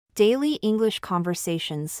Daily English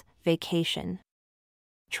conversations, vacation.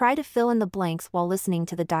 Try to fill in the blanks while listening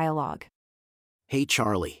to the dialogue. Hey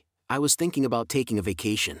Charlie, I was thinking about taking a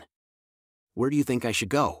vacation. Where do you think I should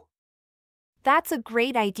go? That's a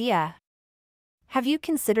great idea. Have you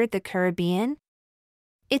considered the Caribbean?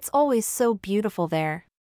 It's always so beautiful there.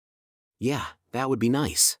 Yeah, that would be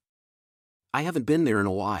nice. I haven't been there in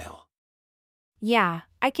a while. Yeah,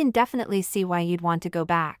 I can definitely see why you'd want to go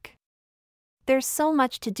back. There's so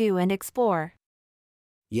much to do and explore.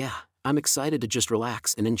 Yeah, I'm excited to just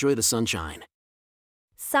relax and enjoy the sunshine.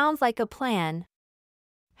 Sounds like a plan.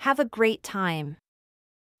 Have a great time.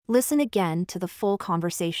 Listen again to the full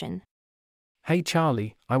conversation. Hey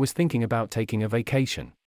Charlie, I was thinking about taking a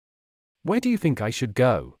vacation. Where do you think I should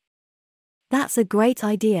go? That's a great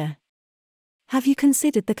idea. Have you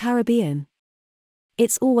considered the Caribbean?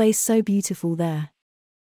 It's always so beautiful there.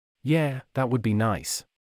 Yeah, that would be nice.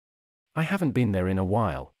 I haven't been there in a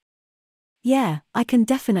while. Yeah, I can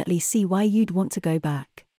definitely see why you'd want to go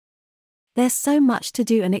back. There's so much to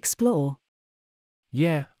do and explore.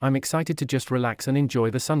 Yeah, I'm excited to just relax and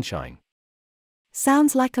enjoy the sunshine.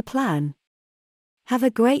 Sounds like a plan. Have a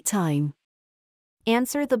great time.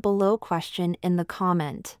 Answer the below question in the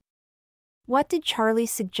comment. What did Charlie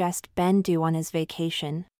suggest Ben do on his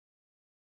vacation?